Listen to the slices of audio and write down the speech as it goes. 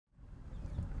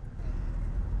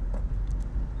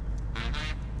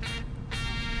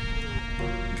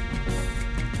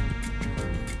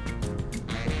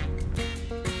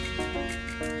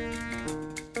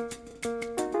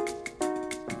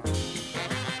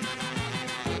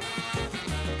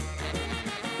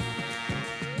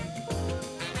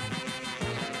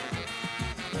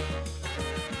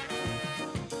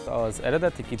Az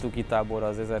eredeti Kituki tábor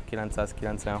az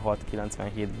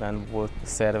 1996-97-ben volt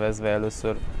szervezve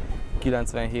először.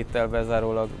 97-tel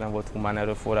bezárólag nem volt humán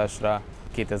erőforrás rá,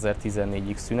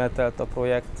 2014-ig szünetelt a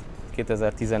projekt,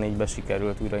 2014-ben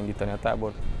sikerült újraindítani a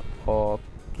tábort. A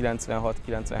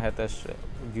 96-97-es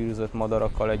gyűrűzött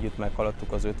madarakkal együtt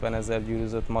meghaladtuk az 50 000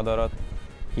 gyűrűzött madarat.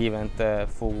 Évente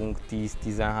fogunk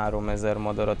 10-13 000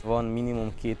 madarat. Van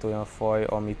minimum 2 olyan faj,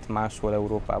 amit máshol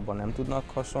Európában nem tudnak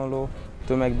hasonló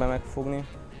tömegben megfogni.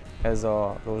 Ez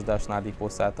a rozsdás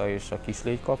nádiposzáta és a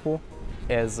kislégykapó.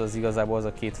 Ez az igazából az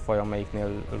a 2 faj, amelyiknél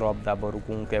labdába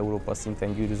rugunk Európa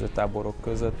szinten gyűrűzött táborok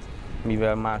között,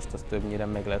 mivel mást az többnyire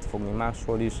meg lehet fogni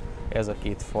máshol is. Ez a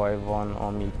 2 faj van,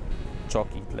 ami csak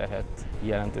itt lehet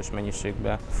jelentős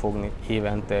mennyiségben fogni,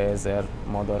 évente 1000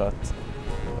 madarat.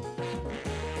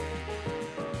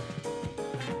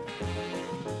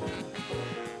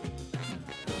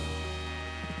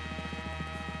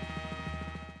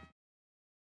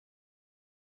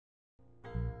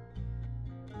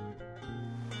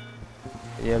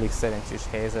 Elég szerencsés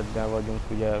helyzetben vagyunk,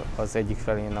 ugye az egyik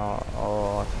felén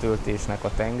a töltésnek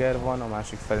a tenger van, a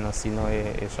másik felén a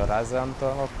Sinoé és a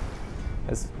Rázámtalak.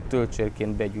 Ez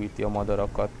töltsérként begyűjti a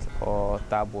madarakat a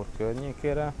tábor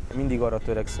környékére. Mindig arra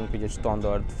törekszünk, hogy egy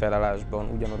standard felállásban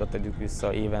ugyanoda tegyük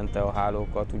vissza évente a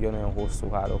hálókat, ugyanolyan hosszú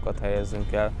hálókat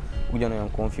helyezünk el,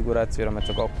 ugyanolyan konfigurációra, mert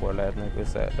csak akkor lehetnek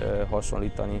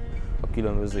összehasonlítani a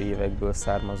különböző évekből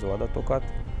származó adatokat.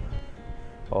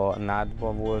 A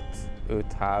nádban volt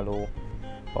 5 háló,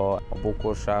 a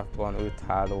bokorsávban 5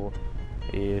 háló,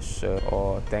 és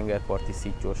a tengerparti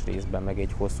szittyós részben meg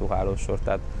egy hosszú hálósor.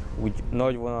 Tehát úgy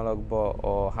nagy vonalakban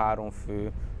a 3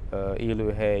 fő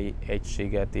élőhely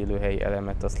egységet, élőhely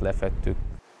elemet azt lefettük.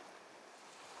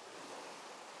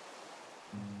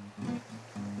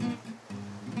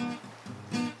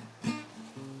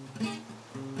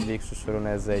 Végső soron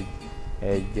ez egy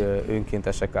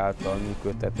önkéntesek által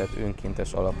működtetett,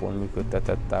 önkéntes alapon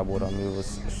működtetett tábor, a Milvus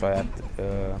saját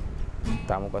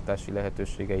támogatási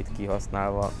lehetőségeit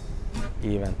kihasználva.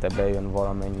 Évente bejön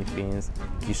valamennyi pénz,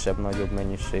 kisebb-nagyobb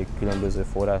mennyiség különböző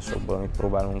forrásokból, amit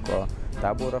próbálunk a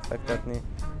táborra fektetni,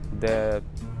 de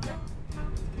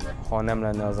ha nem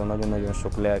lenne az a nagyon-nagyon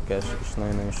sok lelkes és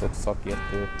nagyon-nagyon sok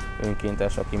szakértő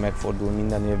önkéntes, aki megfordul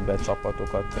minden évben,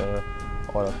 csapatokat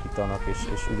alakítanak,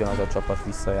 és ugyanaz a csapat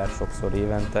visszajár sokszor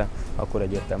évente, akkor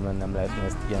egyértelműen nem lehetne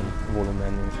ezt ilyen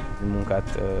volumenű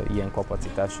munkát ilyen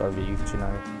kapacitással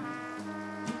végigcsinálni.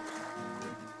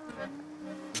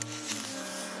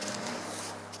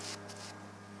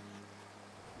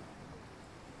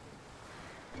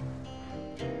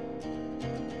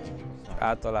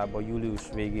 Általában július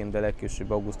végén, de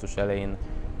legkésőbb augusztus elején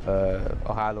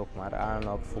a hálók már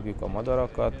állnak, fogjuk a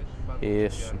madarakat,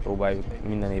 és próbáljuk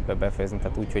minden évben befejezni,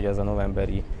 tehát úgy, hogy ez a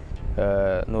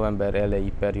november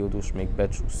elejé periódus még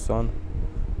becsúszson,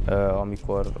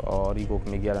 amikor a rigók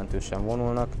még jelentősen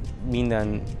vonulnak.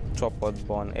 Minden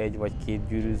csapatban 1 vagy 2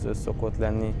 gyűrűző szokott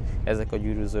lenni. Ezek a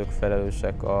gyűrűzők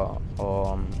felelősek a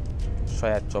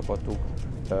saját csapatuk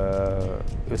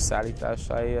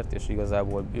összeállításáért, és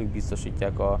igazából ők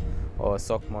biztosítják a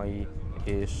szakmai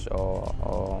és a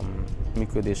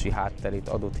működési hátterét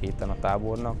adott héten a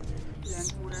tábornak.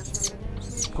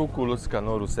 Kukulicka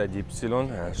norus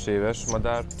 1Y, elséves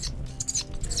madár.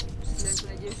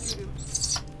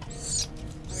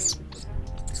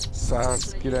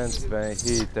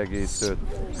 197,5.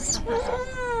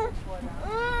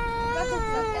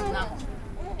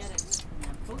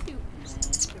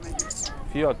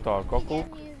 Fiatal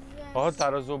kakuk. A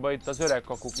határozóban itt az öreg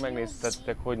kakuk,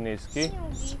 megnéztettek, hogy néz ki.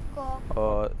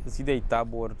 Az idei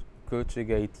tábor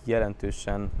költségeit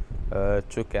jelentősen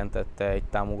csökkentette egy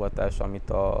támogatás, amit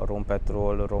a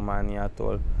Rompetrol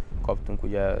Romániától kaptunk.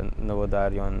 Ugye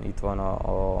Novodárjon itt van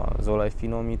az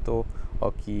olajfinomító,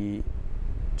 aki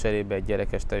cserébe egy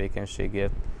gyerekes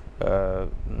tevékenységért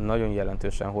nagyon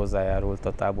jelentősen hozzájárult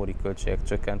a tábori költségek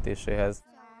csökkentéséhez.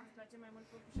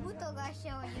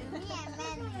 Mutogassa, hogy ő milyen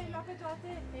menő.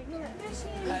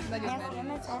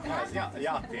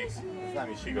 Játék, ez nem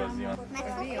is igazi.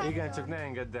 Igen, csak ne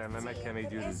engedd el, mert meg kell még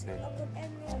gyűrűzni.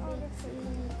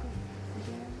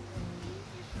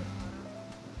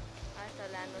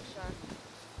 Általánosan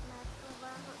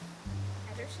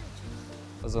erősítsük.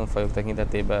 Azon fajok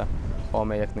tekintetében,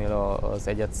 amelyeknél az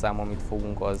egyedszám, amit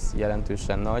fogunk, az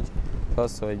jelentősen nagy.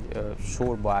 Az, hogy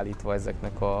sorba állítva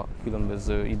ezeknek a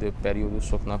különböző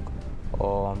időperiódusoknak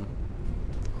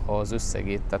az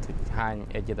összegét, tehát hogy hány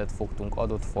egyedet fogtunk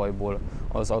adott fajból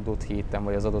az adott héten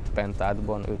vagy az adott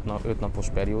pentádban, 5 napos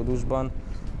periódusban,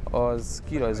 az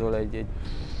kirajzol egy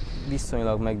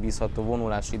viszonylag megbízható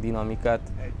vonulási dinamikát,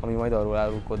 ami majd arról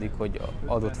árulkodik, hogy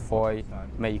adott faj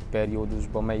melyik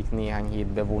periódusban, melyik néhány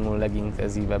hétben vonul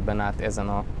legintenzívebben át ezen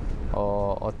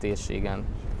a térségen.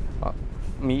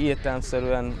 Mi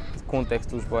értelemszerűen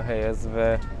kontextusba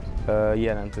helyezve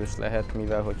jelentős lehet,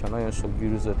 mivel hogyha nagyon sok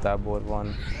gyűrűzőtábor van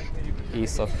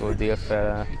északtól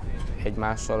délfele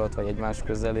egymás alatt vagy egymás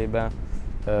közelében,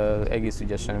 egész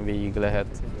ügyesen végig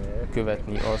lehet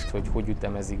követni azt, hogy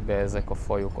ütemezik be ezek a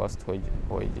fajok azt,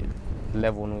 hogy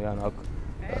levonuljanak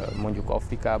mondjuk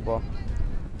Afrikába,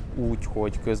 úgy,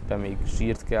 hogy közben még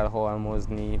zsírt kell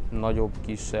halmozni, nagyobb,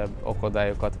 kisebb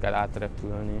akadályokat kell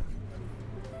átrepülni.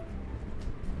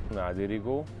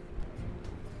 Nádirigó,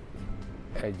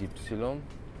 1Y.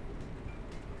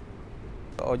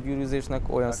 A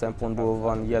gyűrűzésnek olyan szempontból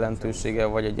van jelentősége,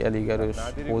 vagy egy elég erős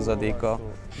hozadéka,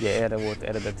 ugye erre volt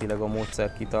eredetileg a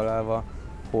módszer kitalálva,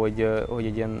 hogy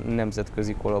egy ilyen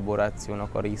nemzetközi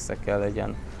kollaborációnak a része kell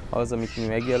legyen. Az, amit mi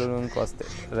megjelölünk, azt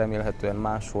remélhetően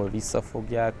máshol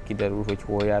visszafogják, kiderül, hogy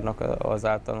hol járnak az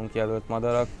általunk jelölt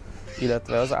madarak,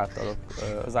 illetve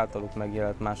az általuk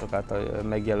megjelölt, mások által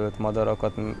megjelölt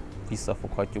madarakat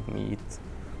visszafoghatjuk mi itt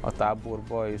a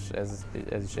táborba, és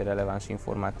ez is egy releváns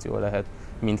információ lehet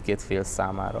mindkét fél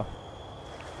számára.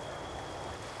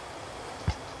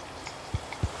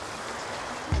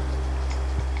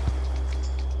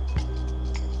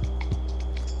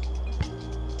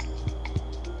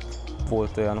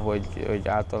 Volt olyan, hogy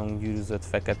általunk gyűrűzött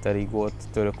fekete rigót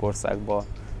Törökországba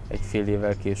egy fél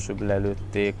évvel később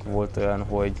lelőtték. Volt olyan,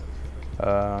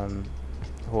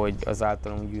 hogy az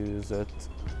általunk gyűrűzött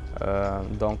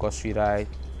dankasirály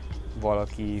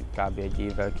valaki kb. Egy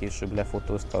évvel később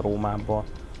lefotózta Rómába,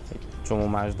 egy csomó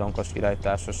más dankasirály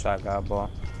társaságába,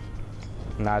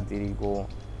 nádirigó,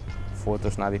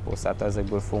 foltos nádiposzáta,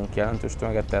 ezekből fogunk jelentős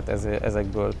tömeget, tehát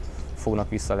ezekből fognak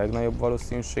vissza a legnagyobb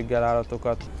valószínűséggel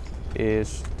állatokat, és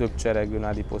több cseregő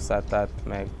nádiposzátát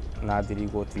meg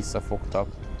nádirigót visszafogtak,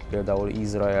 például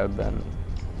Izraelben,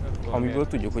 amiből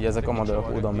tudjuk, hogy ezek a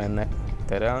madarak oda mennek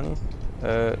terelni,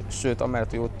 sőt, amellett,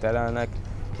 hogy ott terelnek,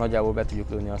 nagyjából be tudjuk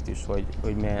lőni azt is,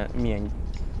 hogy milyen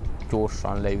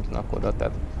gyorsan lejutnak oda.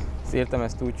 Tehát értem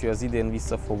ezt úgy, hogy az idén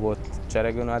visszafogott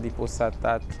cseregő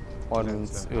nádiposzátát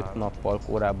 35 nappal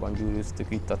korábban gyűrűztük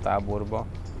itt a táborba,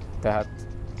 tehát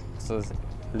az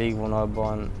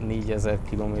légvonalban 4000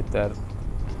 km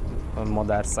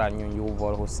madárszárnyon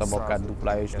jóval hosszabb, akár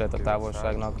duplája is lehet a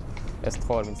távolságnak. Ezt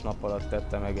 30 nap alatt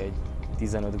tette meg egy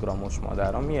 15 grammos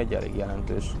madár, ami egy elég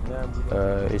jelentős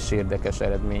és érdekes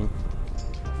eredmény.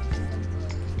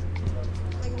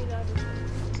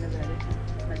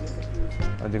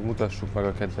 Addig mutassuk meg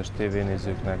a kedves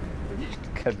tévénézőknek,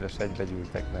 kedves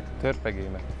egybegyűlteknek,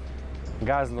 törpegének,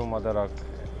 gázlómadarak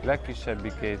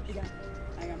legkisebbikét,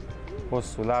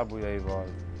 hosszú lábujjaival,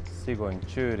 szigony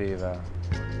csőrével.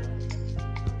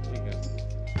 Igen.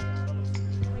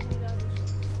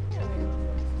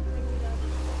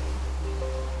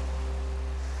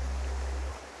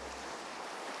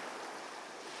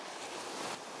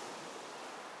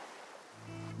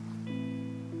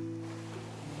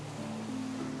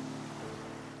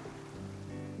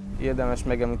 Érdemes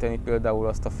megemlíteni például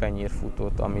azt a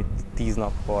fenyérfutót, amit 10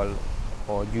 nappal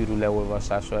a gyűrű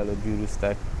leolvasása előtt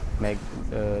gyűrűztek meg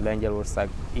Lengyelország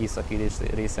északi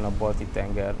részén a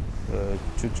Balti-tenger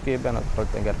csücskében, a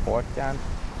Balti-tenger partján.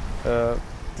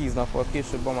 10 nappal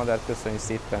később a madár köszönjük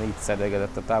szépen így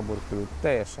szedegedett a tábor körül,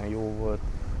 teljesen jó volt,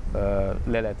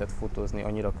 le lehetett fotózni,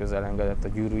 annyira közel engedett a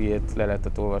gyűrűjét, le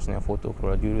lehetett olvasni a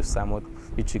fotókról a gyűrűszámot,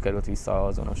 így sikerült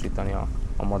visszaazonosítani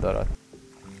a madarat.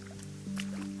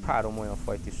 3 olyan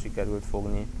fajt is sikerült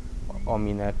fogni,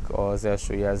 aminek az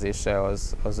első jelzése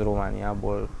az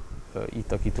Romániából,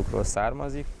 Itakitukról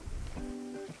származik.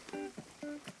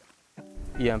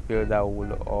 Ilyen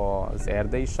például az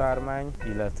erdei sármány,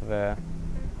 illetve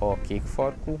a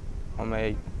kékfarkú,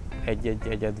 amely egy-egy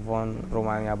egyed van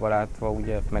Romániában látva,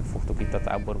 ugye megfogtuk itt a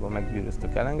táborban,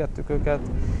 meggyűröztük, elengedtük őket.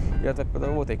 Illetve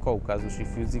például volt egy kaukázusi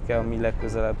fűzike, ami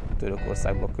legközelebb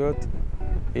Törökországba költ,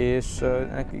 és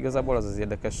ennek igazából az az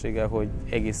érdekessége, hogy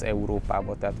egész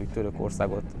Európába, tehát hogy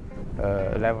Törökországot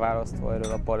leválasztva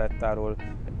erről a palettáról,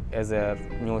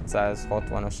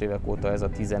 1860-as évek óta ez a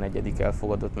 11.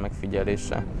 elfogadott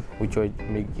megfigyelése, úgyhogy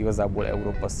még igazából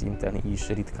Európa szinten is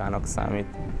ritkának számít.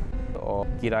 A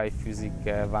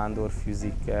királyfűzike,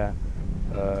 vándorfűzike,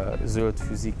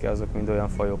 zöldfűzike, azok mind olyan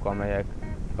fajok,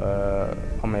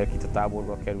 amelyek itt a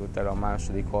táborba került el a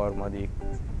második, harmadik,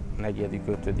 negyedik,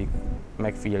 ötödik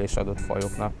megfigyelés adott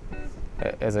fajoknak.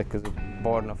 Ezek között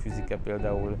barna füzike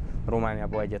például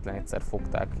Romániában egyetlen egyszer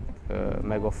fogták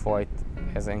meg a fajt,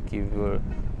 ezen kívül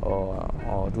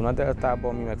a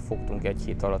Duna-deltában, mi meg fogtunk egy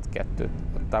hét alatt 2.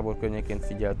 A tábor környékén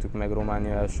figyeltük meg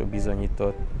Románia első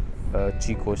bizonyított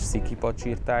csíkos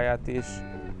szikipacsirtáját is.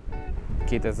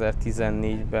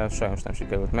 2014-ben sajnos nem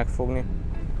sikerült megfogni,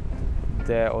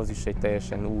 de az is egy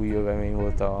teljesen új jövemény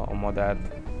volt a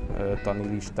madártani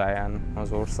listáján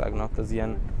az országnak. Az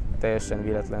ilyen teljesen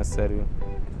véletlenszerű,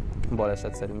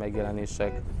 balesetszerű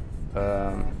megjelenések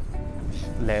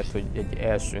lehet, hogy egy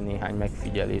első néhány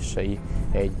megfigyelései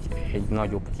egy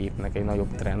nagyobb képnek, egy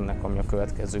nagyobb trendnek, ami a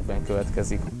következőkben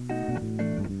következik.